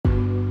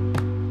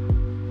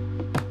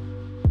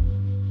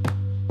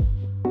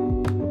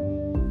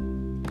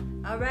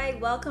right,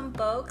 welcome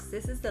folks.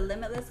 This is the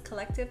Limitless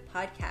Collective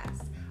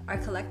podcast. Our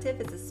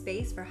collective is a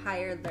space for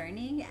higher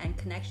learning and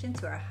connection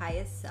to our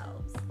highest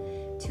selves.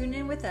 Tune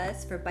in with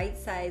us for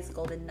bite-sized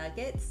golden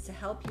nuggets to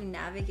help you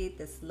navigate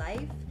this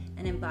life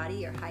and embody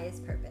your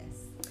highest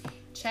purpose.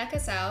 Check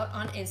us out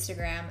on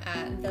Instagram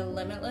at the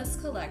Limitless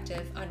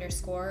Collective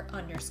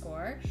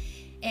 __.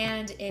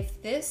 And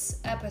if this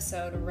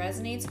episode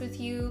resonates with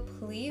you,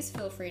 please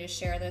feel free to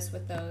share this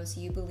with those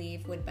you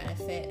believe would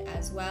benefit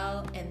as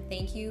well. And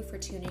thank you for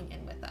tuning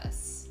in with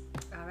us.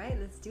 All right,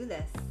 let's do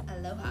this.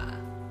 Aloha.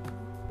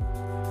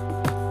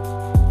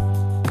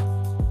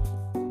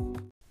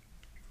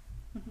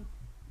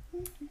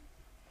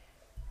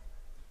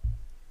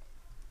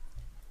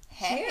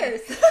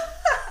 Cheers.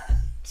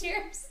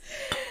 Cheers.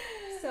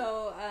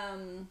 So,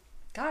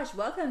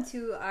 welcome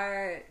to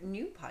our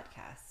new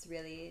podcast,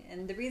 really.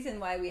 And the reason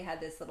why we had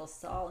this little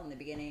stall in the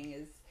beginning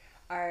is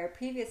our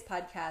previous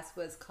podcast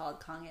was called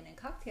Kangen and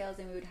Cocktails,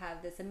 and we would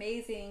have this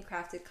amazing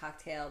crafted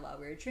cocktail while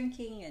we were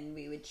drinking, and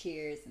we would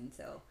cheers, and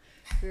so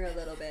we were a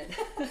little bit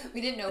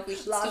We didn't know if we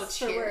should lost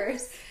still for cheers.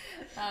 words.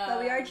 But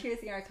we are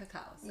cheersing our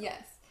cacao. So.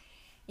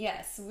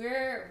 Yes,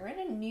 we're in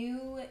a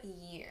new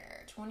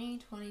year,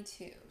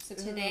 2022. So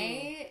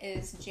today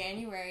is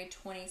January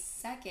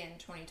 22nd,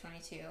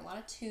 2022. A lot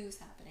of twos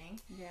happening.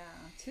 Yeah,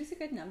 two's a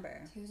good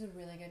number. Two's a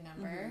really good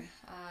number.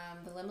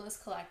 The Limitless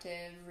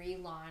Collective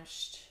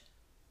relaunched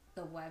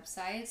the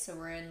website, so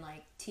we're in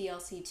like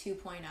TLC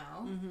 2.0.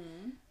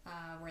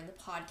 We're in the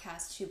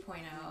podcast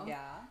 2.0. Yeah.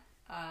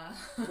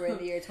 We're in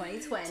the year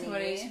 2020.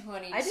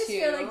 2022. I just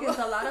feel like there's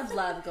a lot of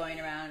love going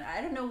around. I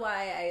don't know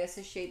why I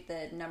associate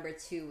the number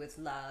 2 with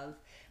love.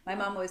 My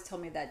mom always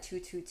told me that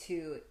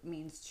 222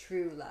 means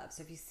true love.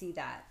 So if you see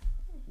that,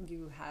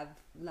 you have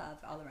love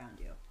all around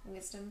you.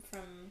 Wisdom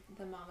from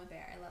the mama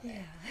bear. I love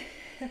it.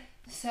 Yeah.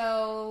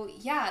 So,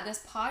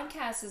 this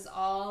podcast is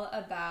all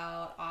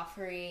about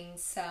offering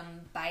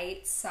some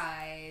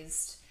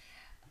bite-sized,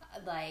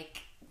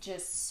 like,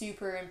 just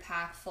super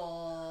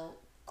impactful,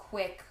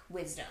 quick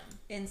wisdom.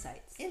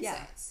 Insights.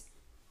 Yeah.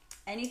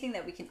 Anything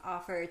that we can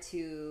offer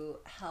to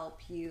help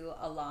you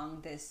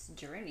along this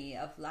journey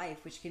of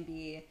life, which can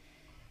be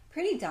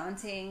pretty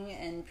daunting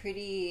and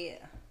pretty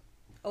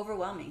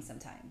overwhelming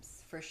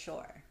sometimes, for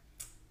sure.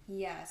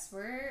 Yes,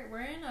 we're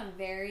in a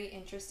very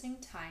interesting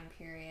time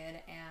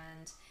period,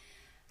 and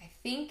I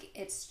think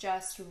it's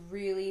just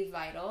really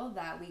vital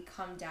that we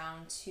come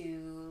down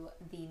to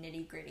the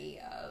nitty-gritty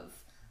of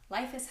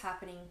life is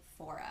happening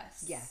for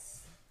us. Yes.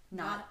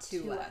 Not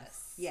to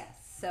us.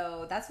 Yes.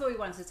 So that's what we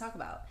wanted to talk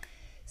about.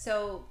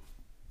 So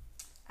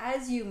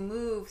as you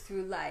move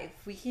through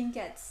life, we can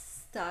get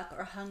stuck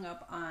or hung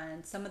up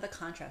on some of the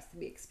contrasts that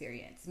we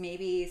experience.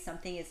 Maybe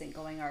something isn't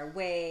going our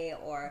way,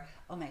 or,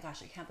 oh my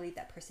gosh, I can't believe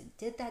that person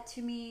did that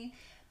to me.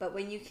 But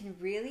when you can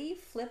really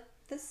flip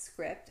the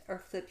script or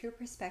flip your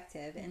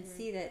perspective and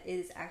see that it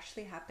is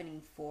actually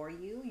happening for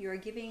you, you're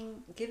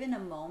given a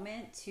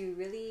moment to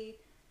really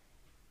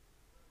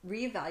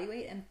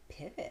reevaluate and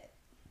pivot.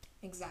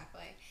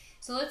 Exactly.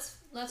 So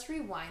let's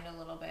rewind a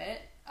little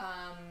bit.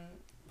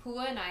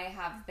 Pua and I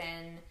have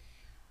been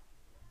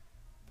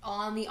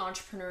on the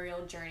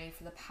entrepreneurial journey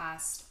for the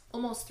past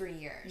almost 3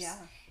 years. Yeah.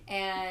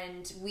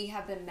 And we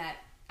have been met,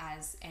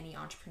 as any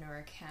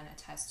entrepreneur can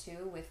attest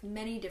to, with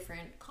many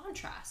different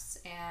contrasts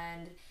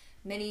and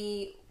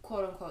many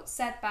quote unquote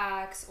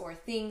setbacks or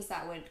things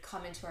that would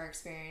come into our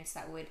experience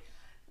that would,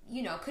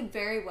 could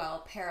very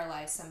well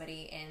paralyze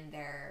somebody in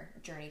their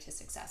journey to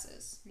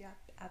successes. Yeah,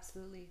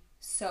 absolutely.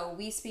 So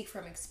we speak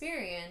from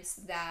experience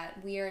that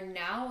we are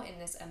now in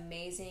this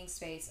amazing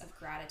space of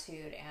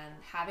gratitude and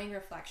having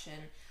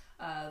reflection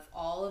of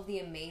all of the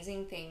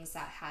amazing things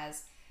that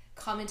has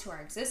come into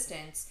our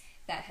existence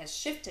that has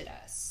shifted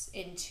us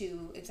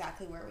into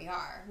exactly where we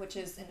are, which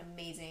is an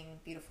amazing,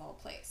 beautiful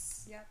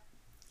place. Yep.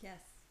 Yes.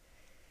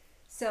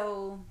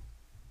 So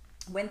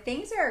when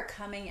things are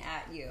coming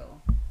at you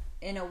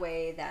in a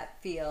way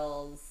that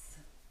feels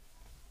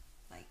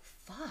like,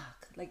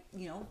 fuck, like,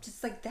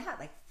 just like that,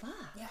 like,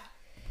 fuck.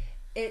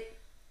 Yeah.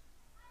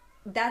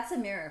 That's a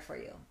mirror for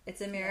you.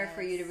 It's a mirror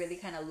for you to really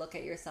kind of look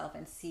at yourself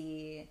and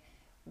see,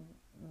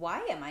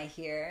 why am I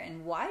here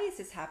and why is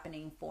this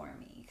happening for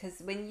me? Because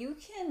when you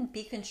can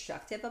be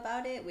constructive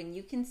about it, when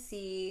you can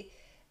see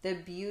the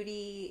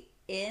beauty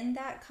in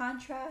that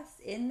contrast,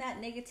 in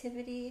that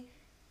negativity,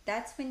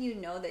 that's when you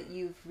know that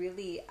you've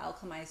really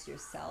alchemized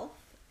yourself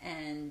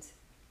and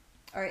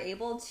are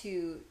able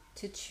to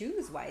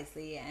choose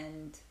wisely.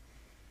 And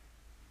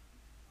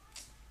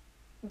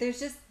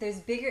there's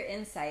bigger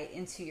insight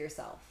into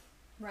yourself.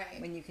 Right.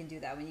 When you can do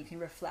that, when you can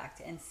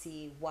reflect and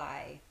see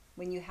why.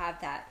 When you have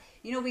that,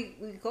 we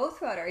go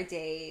throughout our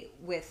day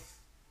with,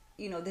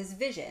 this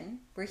vision.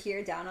 We're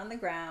here down on the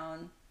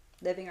ground,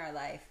 living our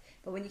life.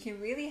 But when you can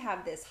really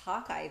have this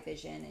Hawkeye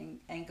vision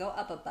and go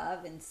up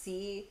above and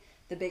see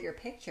the bigger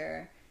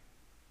picture,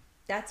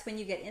 that's when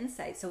you get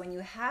insight. So when you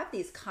have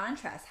these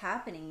contrasts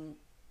happening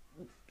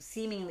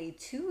seemingly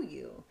to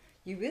you,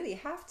 you really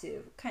have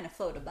to kind of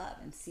float above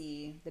and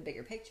see the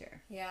bigger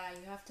picture. Yeah,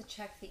 you have to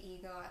check the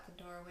ego at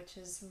the door, which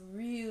is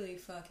really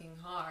fucking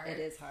hard. It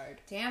is hard.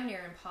 Damn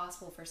near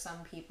impossible for some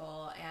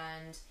people.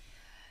 And,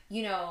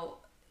 you know,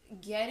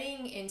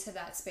 getting into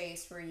that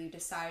space where you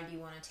decide you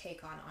want to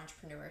take on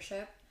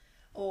entrepreneurship,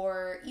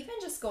 or even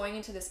just going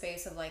into the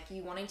space of like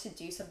you wanting to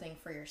do something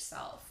for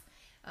yourself,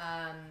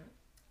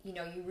 you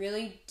know, you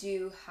really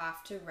do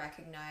have to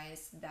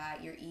recognize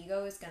that your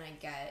ego is going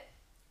to get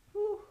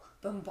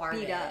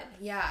bombarded. Beat up.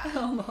 Yeah.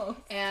 Almost.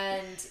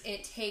 And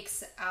it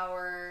takes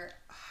our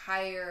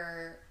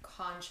higher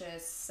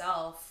conscious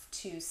self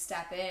to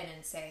step in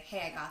and say,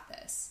 hey, I got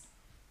this.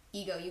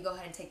 Ego, you go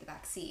ahead and take the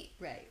back seat.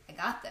 Right. I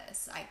got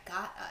this. I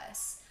got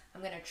us. I'm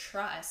going to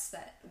trust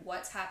that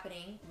what's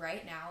happening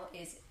right now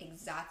is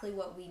exactly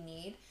what we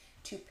need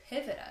to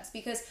pivot us,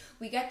 because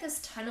we get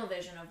this tunnel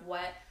vision of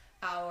what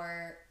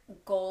our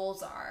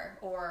goals are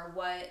or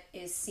what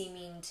is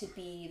seeming to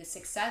be the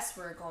success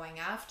we're going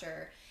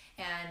after.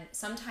 And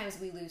sometimes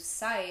we lose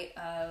sight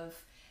of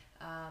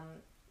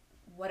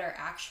what our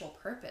actual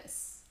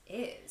purpose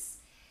is.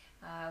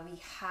 We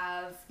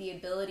have the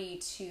ability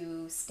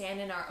to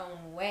stand in our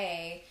own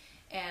way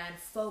and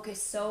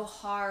focus so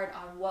hard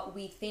on what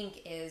we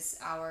think is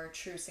our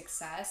true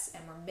success,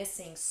 and we're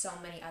missing so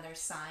many other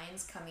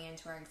signs coming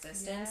into our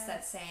existence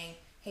that's saying,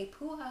 hey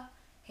Pua,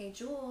 hey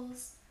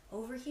Jules,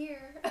 over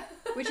here.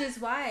 Which is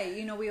why,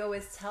 you know, we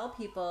always tell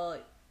people,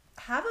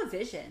 have a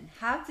vision,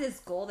 have this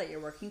goal that you're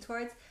working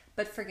towards,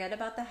 but forget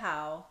about the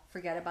how,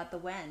 forget about the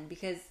when,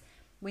 because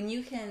when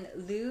you can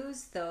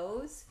lose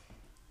those,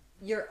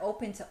 you're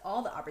open to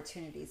all the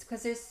opportunities,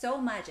 because there's so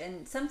much.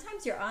 And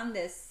sometimes you're on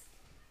this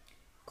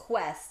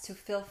quest to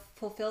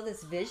fulfill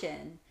this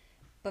vision,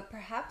 but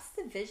perhaps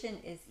the vision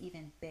is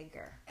even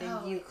bigger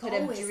than you could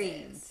have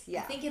dreamed. Yeah,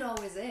 I think it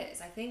always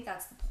is. I think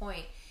that's the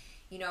point.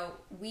 You know,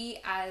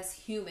 we as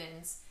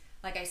humans,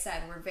 like I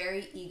said, we're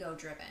very ego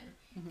driven,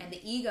 and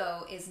the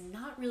ego is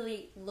not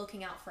really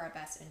looking out for our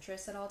best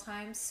interests at all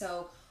times.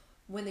 So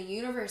when the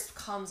universe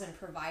comes and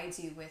provides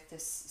you with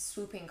this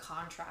swooping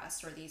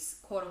contrast or these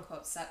quote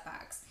unquote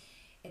setbacks,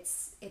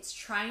 it's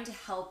trying to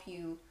help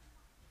you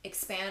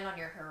expand on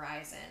your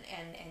horizon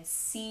and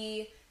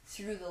see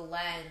through the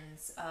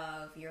lens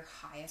of your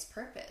highest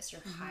purpose,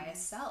 your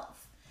highest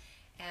self.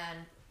 And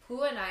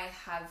Pua and I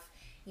have,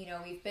 you know,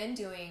 we've been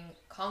doing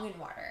Kangen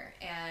Water,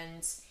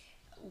 and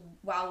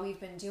while we've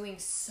been doing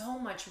so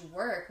much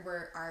work,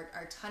 where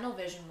our tunnel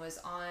vision was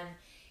on,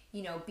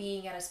 you know,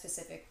 being at a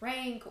specific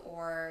rank,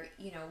 or,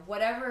 you know,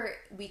 whatever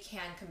we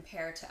can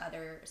compare to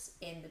others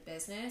in the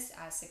business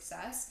as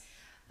success.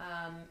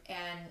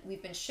 And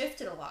we've been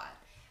shifted a lot.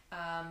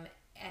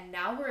 And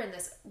now we're in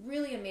this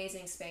really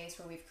amazing space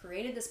where we've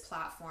created this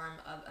platform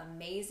of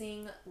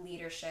amazing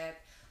leadership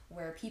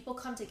where people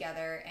come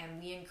together, and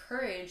we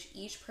encourage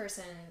each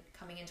person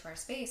coming into our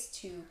space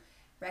to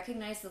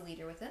recognize the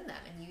leader within them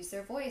and use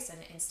their voice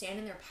and stand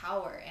in their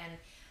power.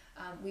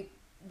 And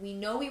we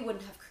know we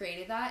wouldn't have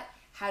created that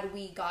had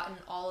we gotten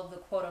all of the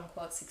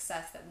quote-unquote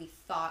success that we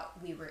thought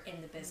we were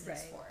in the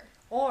business for.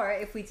 Or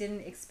if we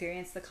didn't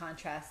experience the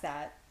contrast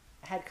that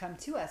had come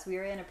to us. We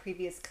were in a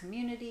previous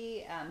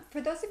community.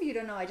 For those of you who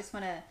don't know, I just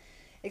want to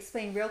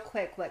explain real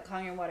quick what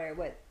Kangen Water,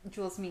 what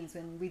Jules means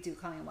when we do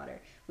Kangen Water.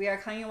 We are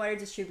Kangen Water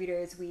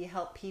distributors. We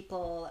help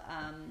people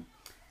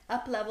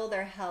up-level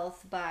their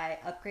health by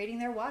upgrading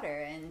their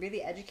water and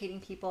really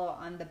educating people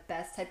on the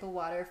best type of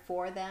water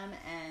for them,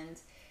 and,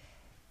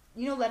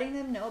 you know, letting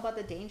them know about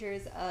the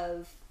dangers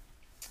of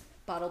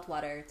bottled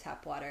water,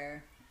 tap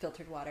water,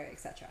 filtered water,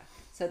 etc.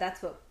 So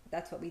that's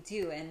what we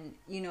do. And,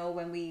 you know,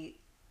 when we,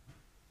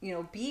 you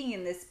know, being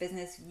in this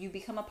business, you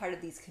become a part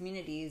of these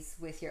communities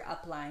with your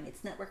upline.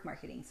 It's network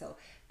marketing. So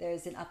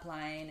there's an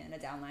upline and a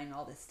downline,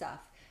 all this stuff.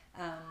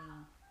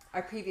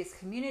 Our previous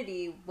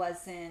community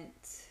wasn't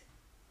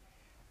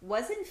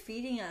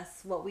feeding us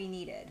what we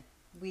needed.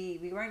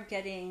 We weren't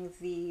getting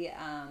the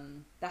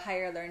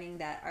higher learning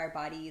that our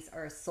bodies,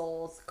 our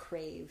souls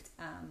craved.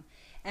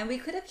 And we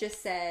could have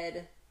just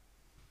said,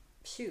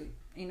 shoot,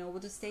 you know,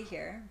 we'll just stay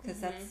here because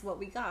that's what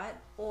we got.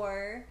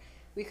 Or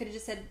we could have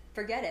just said,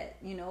 forget it.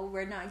 You know,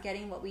 we're not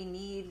getting what we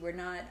need. We're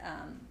not,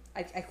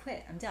 I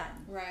quit. I'm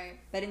done. Right.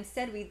 But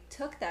instead we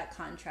took that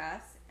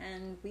contrast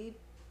and we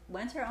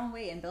went our own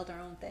way and built our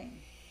own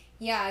thing.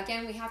 Yeah,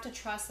 again, we have to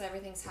trust that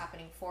everything's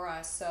happening for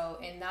us. So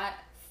in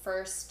that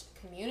first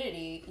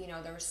community, you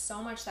know, there was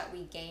so much that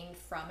we gained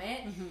from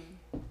it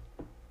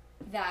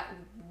that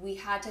we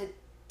had to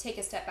take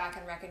a step back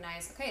and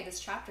recognize, okay, this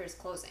chapter is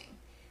closing.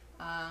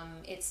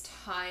 It's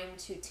time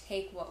to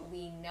take what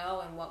we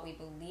know and what we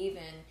believe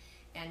in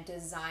and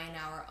design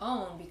our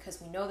own,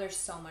 because we know there's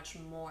so much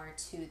more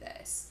to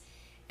this.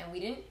 And we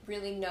didn't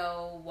really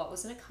know what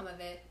was going to come of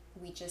it.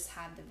 We just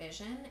had the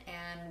vision,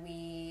 and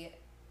we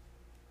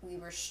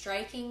were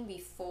striking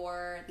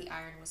before the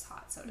iron was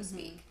hot, so to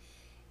speak.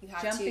 You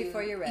have Jump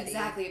before you're ready.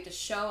 Exactly. You have to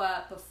show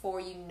up before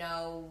you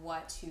know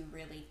what to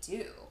really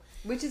do.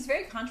 Which is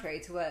very contrary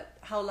to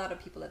how a lot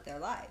of people live their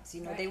lives.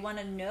 You know, they want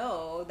to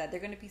know that they're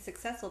going to be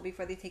successful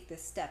before they take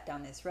this step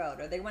down this road,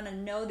 or they want to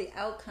know the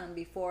outcome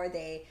before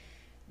they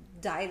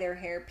dye their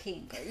hair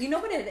pink. Or, you know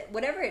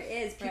whatever it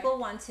is, people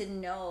want to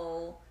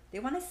know. They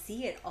want to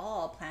see it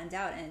all planned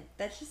out, and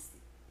that's just,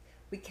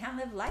 we can't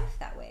live life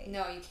that way.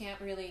 No, you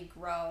can't really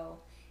grow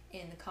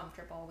in the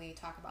comfortable. We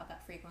talk about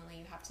that frequently.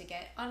 You have to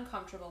get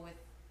uncomfortable with,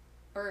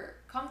 or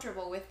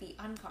comfortable with the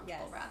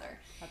uncomfortable, rather.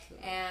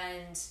 Absolutely.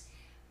 And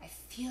I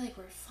feel like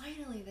we're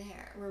finally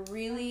there. We're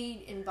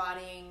really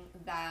embodying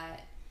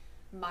that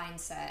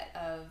mindset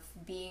of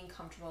being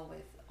comfortable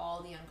with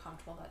all the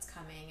uncomfortable that's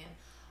coming. And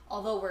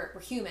although we're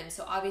human,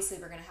 so obviously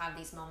we're going to have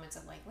these moments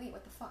of like, wait,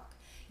 what the fuck?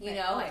 You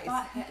know,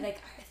 I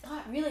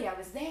thought really I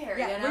was there.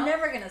 Yeah, you know? We're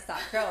never going to stop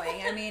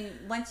growing. I mean,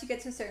 once you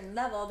get to a certain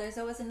level, there's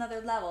always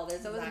another level.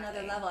 There's always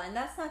another level. And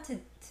that's not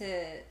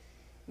to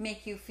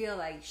make you feel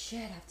like,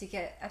 shit,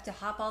 I have to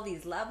hop all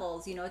these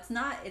levels. You know, it's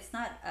not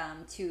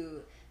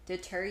to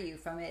deter you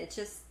from it. It's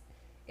just,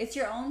 it's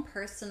your own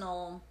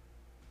personal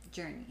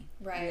journey.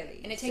 Right.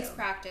 Really. And it takes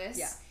practice.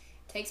 Yeah.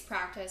 It takes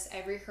practice.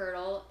 Every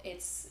hurdle,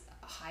 it's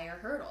a higher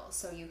hurdle.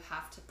 So you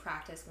have to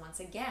practice once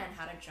again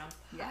how to jump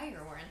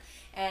higher, Warren.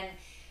 And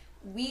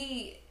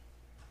we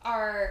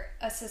are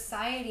a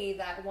society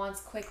that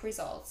wants quick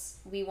results.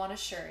 We want a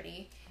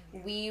surety.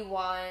 We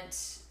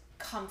want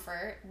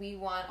comfort. We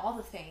want all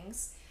the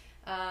things.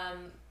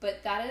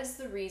 But that is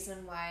the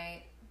reason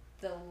why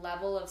the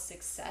level of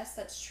success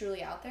that's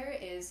truly out there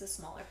is a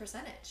smaller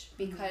percentage,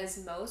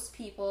 because most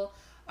people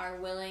are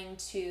willing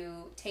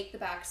to take the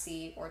back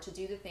seat or to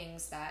do the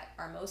things that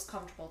are most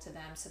comfortable to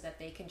them so that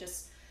they can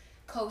just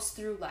coast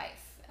through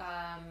life.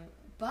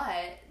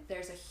 But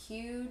there's a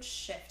huge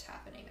shift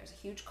happening. There's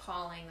a huge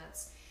calling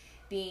that's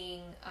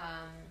being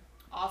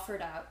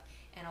offered up,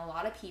 and a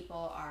lot of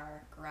people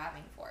are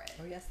grabbing for it.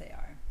 Oh, yes, they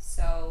are.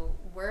 So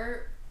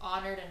we're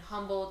honored and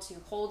humbled to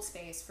hold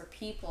space for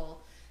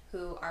people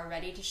who are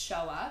ready to show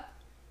up,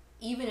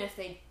 even if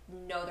they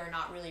know they're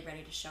not really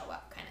ready to show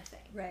up, kind of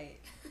thing. Right.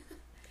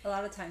 A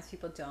lot of times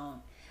people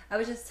don't. I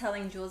was just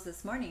telling Jules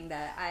this morning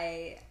that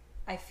I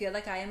feel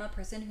like I am a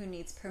person who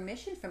needs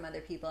permission from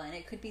other people, and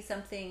it could be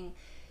something,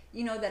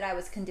 you know, that I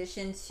was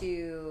conditioned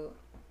to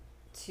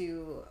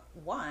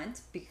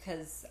want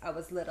because I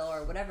was little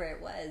or whatever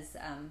it was.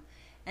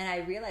 And I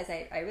realized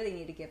I really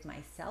need to give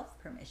myself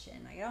permission.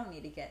 Like, I don't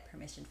need to get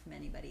permission from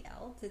anybody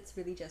else. It's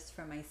really just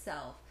for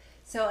myself.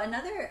 So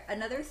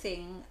another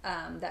thing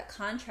that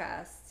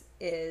contrast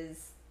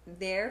is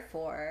there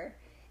for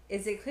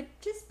is it could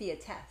just be a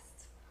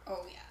test.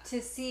 Oh, yeah.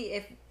 To see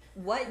if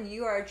what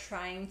you are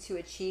trying to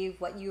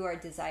achieve, what you are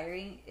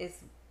desiring is,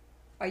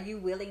 are you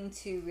willing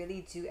to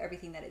really do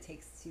everything that it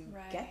takes to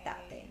get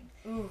that thing?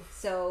 Oof.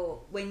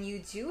 So when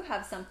you do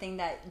have something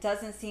that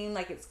doesn't seem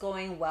like it's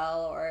going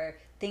well or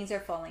things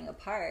are falling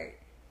apart,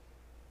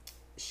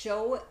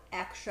 show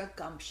extra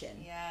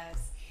gumption.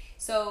 Yes.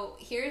 So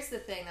here's the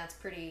thing that's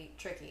pretty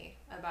tricky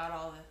about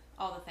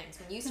all the things.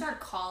 When you start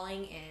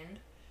calling in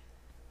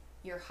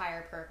your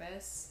higher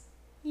purpose,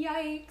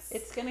 yikes.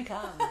 It's gonna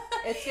come.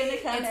 It's gonna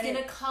come. It's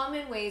gonna come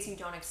in ways you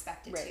don't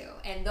expect it to.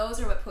 And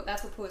those are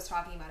that's what Pooh was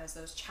talking about, is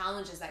those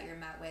challenges that you're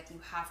met with. You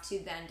have to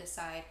then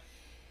decide,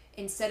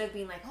 instead of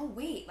being like, oh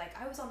wait, like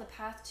I was on the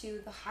path to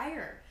the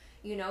higher,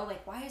 you know,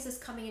 like why is this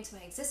coming into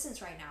my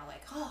existence right now?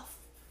 Like, oh,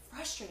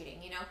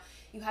 frustrating, you know?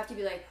 You have to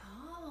be like,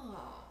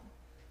 oh,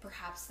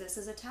 perhaps this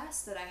is a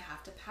test that I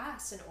have to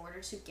pass in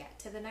order to get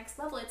to the next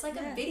level. It's like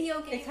a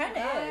video game. It kind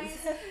of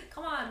is.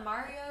 Come on,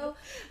 Mario.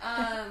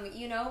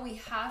 You know, we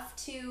have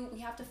to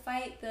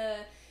fight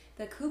the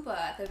Koopa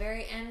at the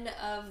very end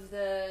of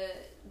the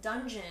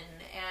dungeon,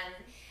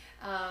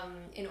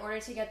 and in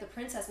order to get the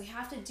princess, we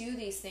have to do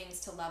these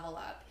things to level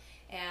up.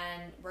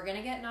 And we're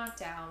gonna get knocked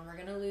down. We're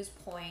gonna lose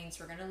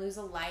points. We're gonna lose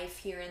a life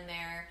here and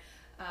there.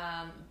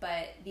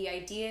 But the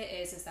idea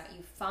is that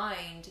you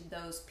find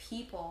those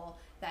people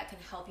that can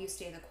help you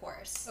stay the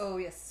course. Oh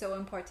yes, so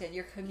important.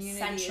 Your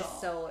community is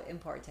so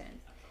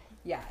important.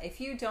 Yeah, if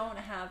you don't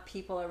have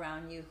people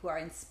around you who are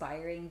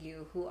inspiring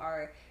you, who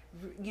are,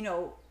 you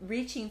know,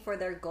 reaching for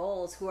their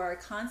goals, who are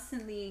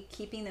constantly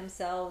keeping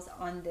themselves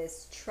on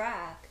this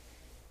track,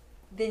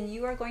 then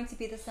you are going to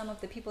be the sum of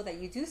the people that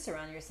you do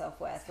surround yourself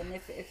with. And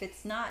if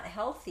it's not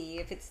healthy,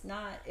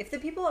 if the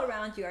people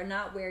around you are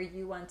not where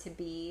you want to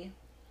be,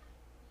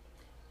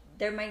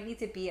 there might need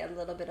to be a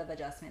little bit of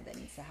adjustment that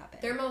needs to happen.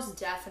 There most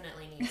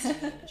definitely needs to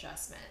be an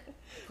adjustment.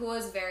 Pooh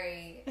is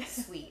very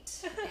sweet,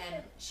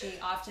 and she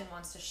often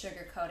wants to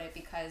sugarcoat it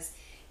because,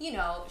 you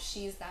know,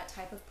 she's that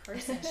type of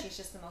person. She's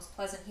just the most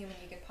pleasant human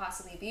you could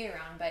possibly be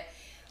around. But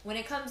when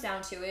it comes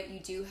down to it, you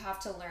do have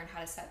to learn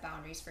how to set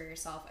boundaries for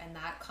yourself, and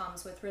that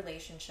comes with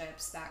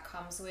relationships, that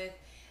comes with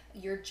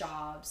your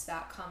jobs,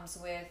 that comes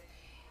with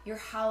your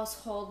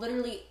household.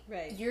 Literally,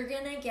 you're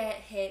gonna get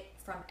hit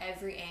from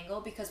every angle,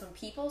 because when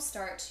people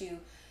start to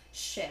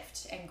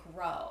shift and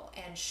grow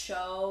and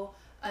show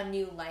a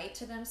new light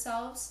to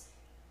themselves,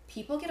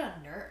 people get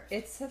unnerved.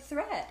 It's a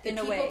threat in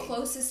a way. The people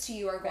closest to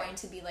you are going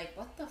to be like,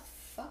 what the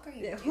fuck are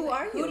you doing? Who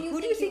are you?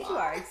 Who do you think you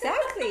are?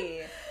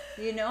 Exactly.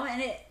 You know,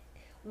 and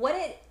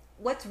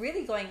what's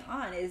really going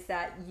on is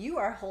that you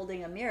are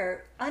holding a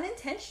mirror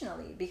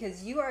unintentionally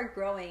because you are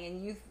growing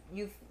and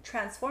you've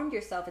transformed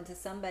yourself into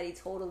somebody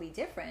totally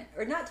different,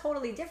 or not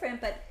totally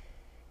different, but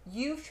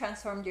you've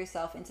transformed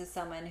yourself into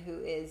someone who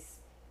is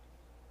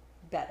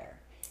better.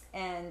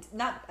 And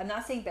I'm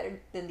not saying better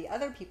than the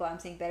other people, I'm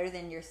saying better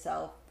than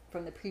yourself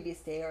from the previous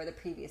day or the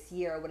previous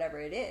year or whatever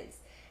it is.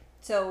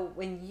 So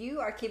when you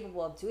are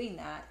capable of doing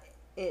that,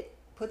 it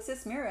puts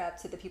this mirror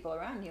up to the people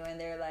around you and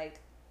they're like,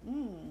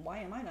 why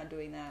am I not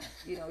doing that?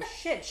 You know,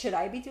 shit, should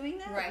I be doing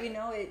that? Right. You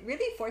know, it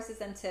really forces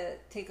them to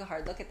take a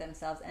hard look at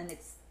themselves, and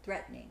it's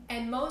threatening.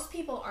 And most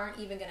people aren't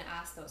even going to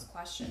ask those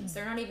questions.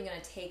 They're not even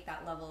going to take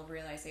that level of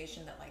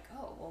realization that like,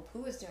 oh, well,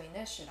 Pooh is doing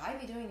this. Should I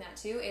be doing that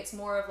too? It's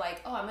more of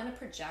like, oh, I'm going to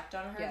project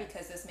on her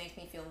because this makes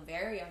me feel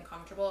very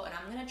uncomfortable, and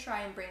I'm going to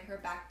try and bring her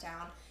back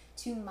down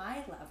to my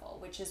level,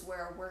 which is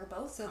where we're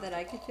both so that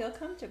I could feel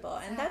comfortable.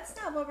 Exactly. And that's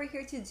not what we're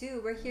here to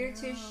do. We're here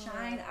to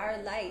shine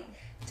our light.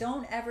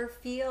 Don't ever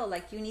feel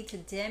like you need to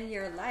dim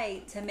your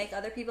light to make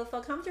other people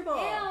feel comfortable.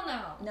 Hell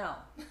no. No.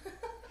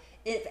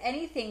 If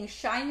anything,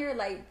 shine your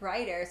light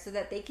brighter so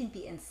that they can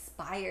be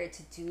inspired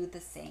to do the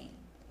same.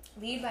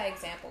 Lead by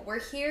example. We're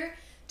here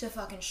to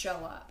fucking show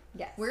up.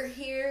 Yes. We're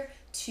here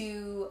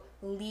to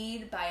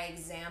lead by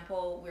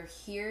example. We're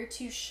here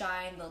to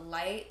shine the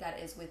light that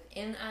is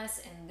within us.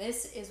 And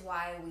this is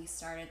why we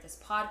started this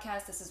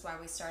podcast. This is why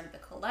we started the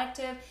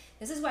collective.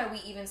 This is why we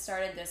even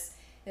started this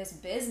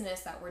business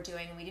that we're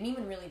doing. And we didn't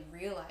even really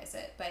realize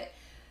it. But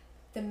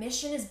the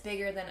mission is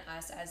bigger than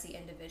us as the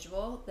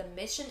individual. The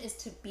mission is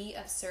to be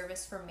of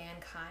service for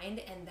mankind.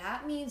 And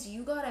that means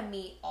you gotta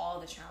meet all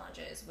the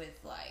challenges with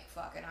like,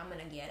 fuck it, I'm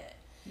gonna get it.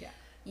 Yeah.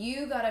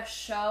 You gotta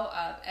show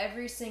up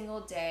every single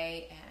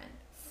day and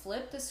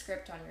flip the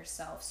script on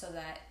yourself so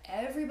that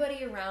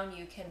everybody around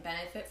you can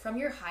benefit from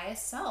your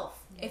highest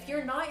self. Yeah. If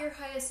you're not your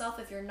highest self,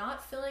 if you're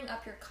not filling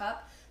up your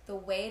cup the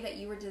way that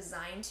you were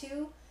designed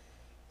to,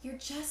 you're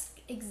just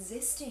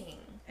existing.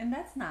 And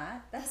that's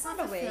not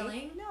a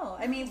way. No.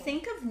 I mean,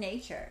 think of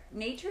nature.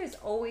 Nature is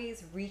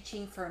always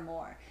reaching for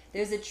more.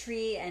 There's a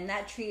tree, and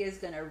that tree is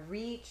going to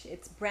reach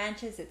its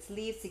branches, its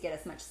leaves to get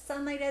as much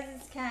sunlight as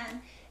it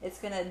can. It's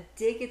going to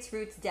dig its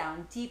roots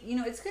down deep. You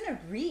know, it's going to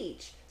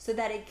reach so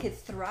that it could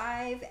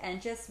thrive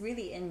and just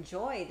really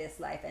enjoy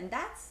this life. And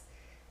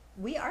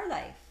we are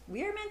life.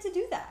 We are meant to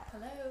do that.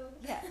 Hello.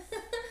 Yes.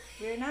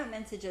 We're not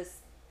meant to just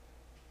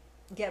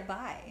get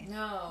by.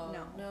 No.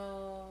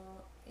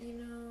 You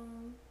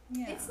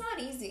know, it's not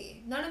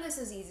easy. None of this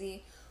is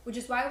easy, which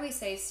is why we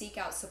say seek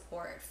out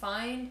support.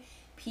 Find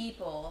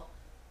people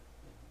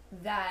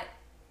that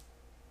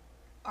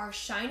are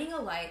shining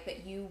a light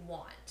that you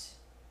want,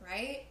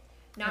 right?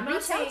 Now, I'm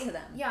not saying to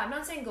them. Yeah, I'm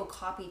not saying go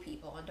copy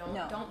people and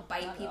don't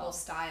bite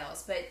people's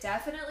styles, but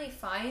definitely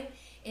find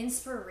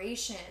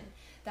inspiration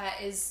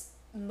that is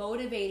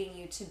motivating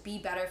you to be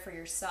better for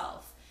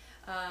yourself.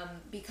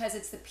 Because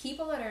it's the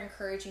people that are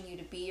encouraging you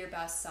to be your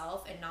best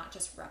self and not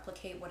just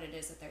replicate what it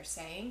is that they're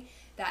saying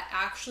that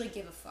actually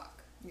give a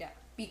fuck. Yeah.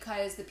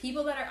 Because the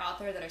people that are out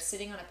there that are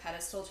sitting on a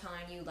pedestal telling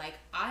you like,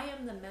 I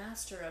am the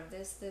master of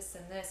this, this,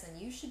 and this, and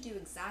you should do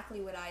exactly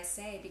what I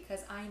say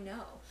because I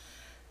know.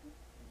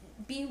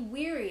 Be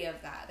weary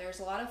of that. There's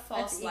a lot of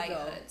false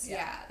lighthoods.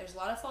 Yeah, there's a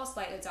lot of false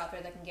lighthoods out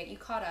there that can get you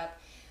caught up.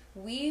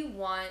 We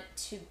want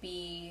to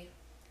be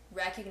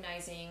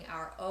recognizing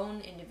our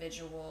own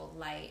individual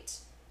light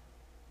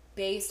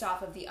based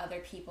off of the other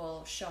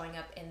people showing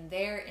up in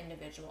their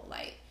individual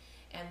light.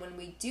 And when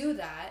we do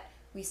that,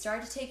 we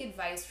start to take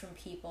advice from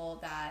people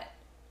that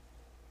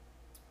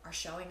are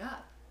showing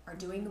up, are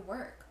doing the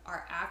work,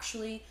 are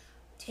actually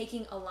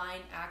taking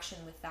aligned action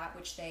with that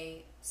which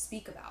they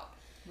speak about.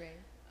 Right.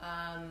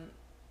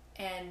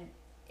 And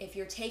if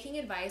you're taking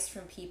advice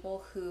from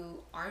people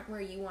who aren't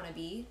where you want to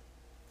be,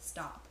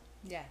 stop.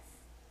 Yes.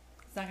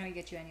 It's not going to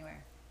get you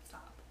anywhere.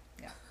 Stop.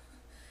 Yeah.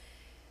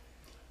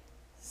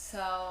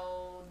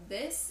 So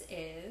this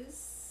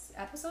is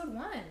episode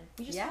 1.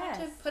 We just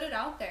wanted to put it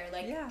out there.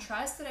 Like,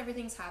 trust that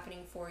everything's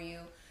happening for you.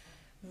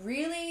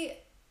 Really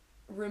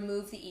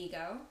remove the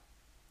ego.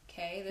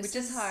 Okay? Which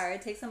is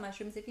hard. Take some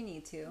mushrooms if you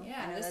need to.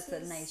 Yeah. I know that's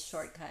a nice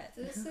shortcut.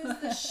 This is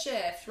the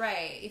shift,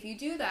 right? If you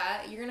do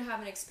that, you're going to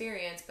have an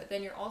experience, but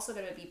then you're also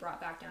going to be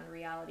brought back down to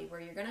reality where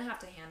you're going to have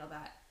to handle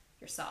that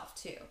yourself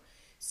too.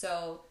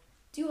 So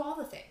do all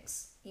the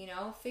things, you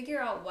know?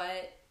 Figure out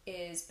what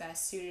is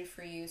best suited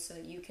for you so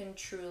that you can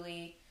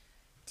truly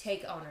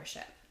take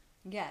ownership.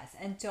 Yes,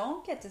 and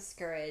don't get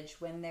discouraged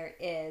when there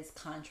is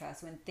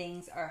contrast, when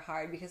things are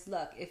hard, because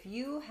look, if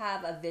you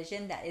have a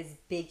vision that is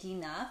big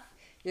enough,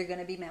 you're going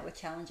to be met with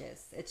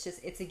challenges.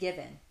 It's a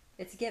given.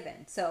 It's a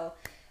given. So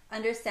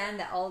understand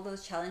that all of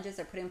those challenges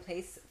are put in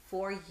place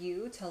for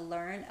you to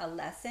learn a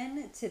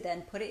lesson, to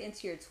then put it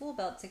into your tool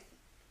belt to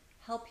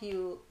help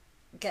you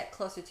get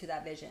closer to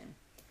that vision.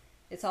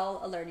 It's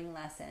all a learning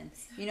lesson.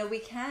 You know, we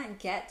can't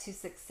get to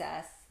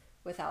success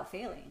without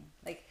failing.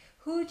 Like,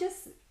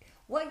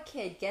 what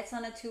kid gets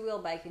on a 2-wheel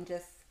bike and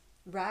just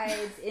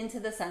rides into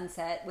the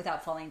sunset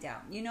without falling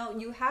down. You know,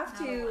 you have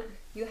to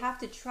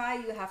try,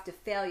 you have to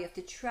fail, you have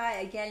to try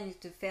again, you have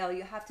to fail,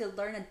 you have to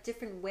learn a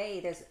different way.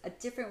 There's a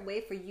different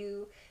way for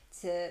you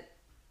to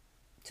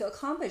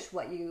accomplish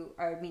what you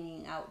are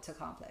meaning out to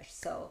accomplish.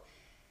 So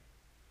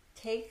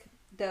take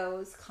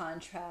those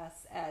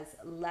contrasts as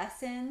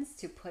lessons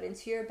to put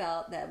into your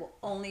belt that will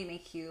only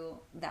make you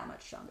that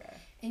much stronger.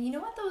 And you know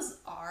what those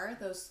are?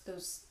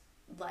 Those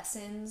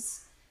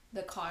lessons,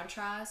 the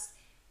contrast,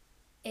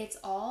 it's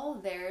all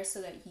there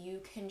so that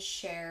you can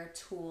share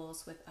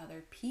tools with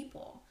other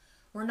people.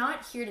 We're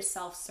not here to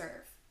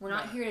self-serve. We're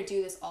not here to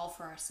do this all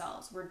for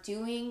ourselves. We're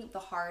doing the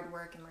hard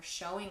work and we're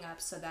showing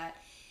up so that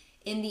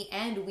in the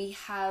end we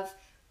have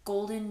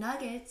golden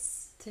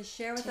nuggets to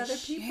share with other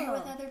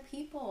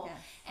people.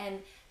 Yes. And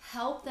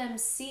help them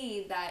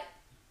see that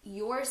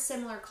your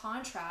similar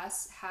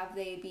contrasts, have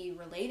they be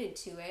related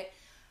to it,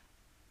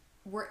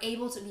 we're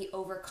able to be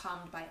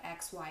overcome by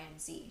X, Y, and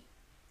Z.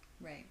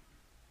 Right.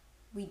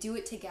 We do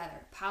it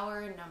together.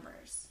 Power in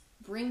numbers.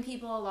 Bring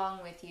people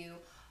along with you.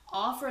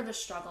 Offer the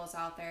struggles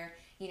out there.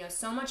 You know,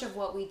 so much of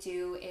what we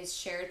do is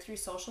shared through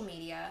social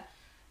media.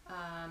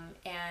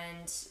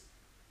 And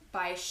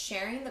by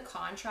sharing the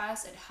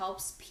contrast, it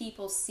helps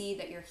people see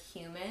that you're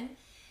human,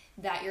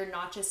 that you're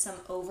not just some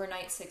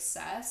overnight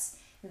success,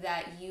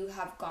 that you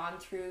have gone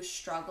through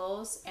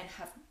struggles and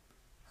have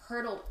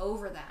hurdled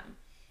over them,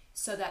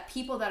 so that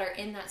people that are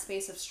in that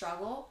space of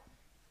struggle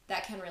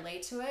that can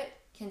relate to it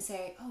can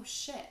say, oh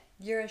shit,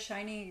 you're a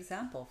shining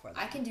example for them.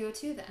 I can do it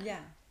too then.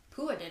 Yeah.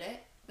 Pua did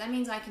it. That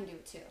means I can do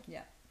it too.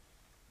 Yeah.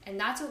 And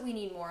that's what we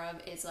need more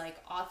of, is like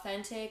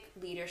authentic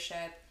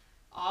leadership,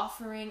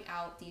 offering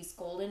out these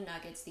golden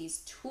nuggets, these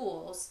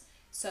tools,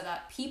 so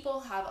that people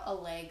have a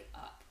leg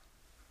up.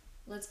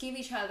 Let's give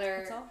each other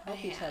Let's all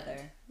help each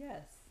other.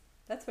 Yes.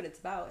 That's what it's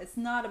about. It's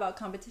not about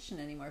competition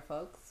anymore,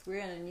 folks. We're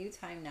in a new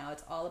time now.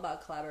 It's all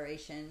about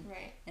collaboration,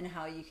 right, and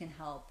how you can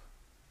help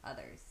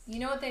others. You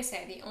know what they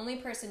say, the only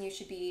person you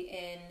should be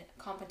in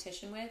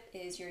competition with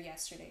is your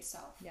yesterday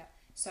self. Yeah.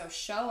 So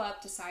show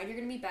up, decide you're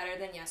going to be better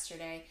than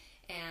yesterday,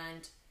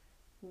 and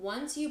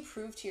once you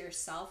prove to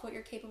yourself what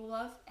you're capable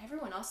of,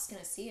 everyone else is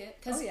going to see it.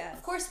 Because,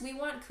 of course, we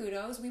want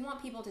kudos. We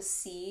want people to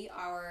see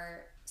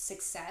our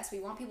success.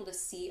 We want people to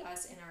see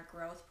us in our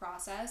growth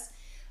process.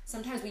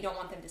 Sometimes we don't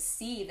want them to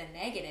see the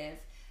negative,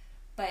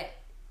 but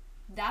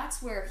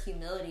that's where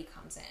humility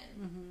comes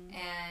in. Mm-hmm.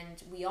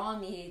 And we all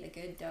need a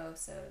good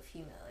dose of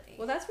humility.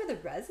 Well, that's where the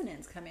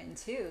resonance come in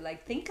too.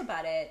 Like, think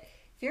about it.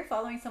 If you're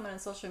following someone on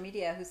social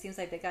media who seems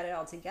like they got it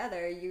all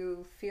together,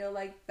 you feel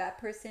like that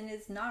person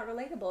is not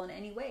relatable in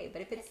any way.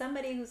 But if it's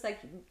somebody who's like,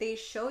 they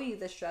show you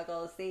the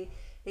struggles, they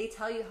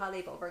tell you how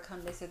they've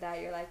overcome this or that,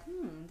 you're like,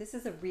 this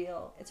is a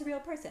real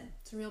person.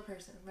 It's a real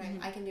person, right?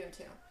 Mm-hmm. I can do it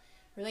too.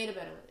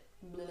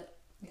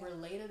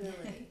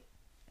 Relatability.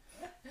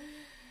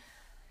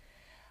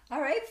 All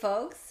right,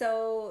 folks.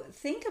 So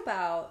think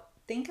about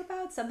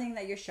something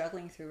that you're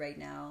struggling through right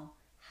now.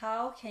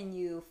 How can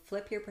you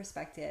flip your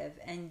perspective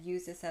and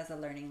use this as a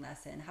learning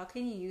lesson? How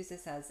can you use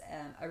this as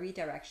a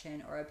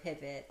redirection or a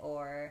pivot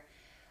or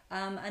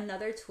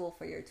another tool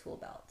for your tool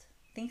belt?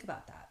 Think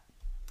about that.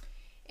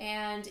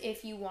 And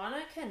if you want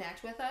to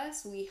connect with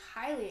us, we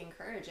highly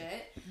encourage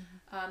it.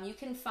 Mm-hmm. You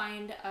can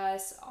find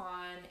us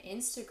on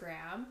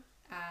Instagram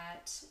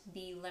at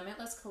the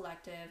Limitless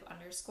Collective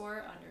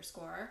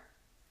 __.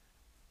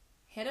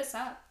 Hit us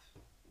up.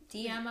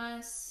 DM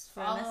us,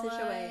 follow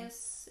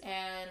us,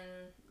 and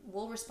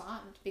we'll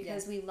respond,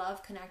 because we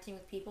love connecting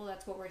with people.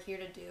 That's what we're here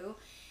to do.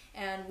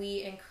 And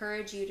we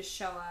encourage you to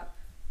show up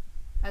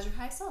as your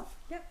high self.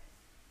 Yep.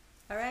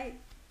 All right.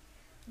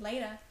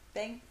 Later.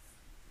 Thanks.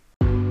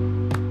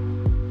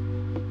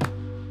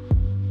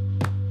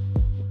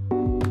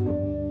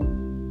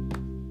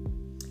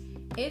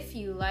 If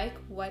you like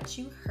what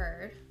you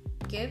heard,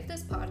 give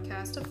this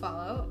podcast a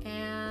follow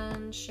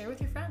and share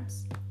with your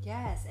friends.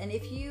 Yes, and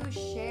if you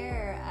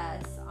share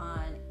us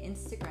on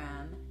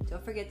Instagram,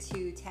 don't forget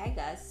to tag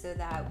us so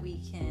that we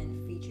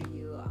can feature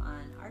you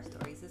on our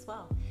stories as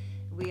well.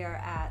 We are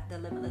at the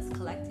Limitless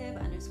Collective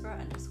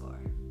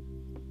 __.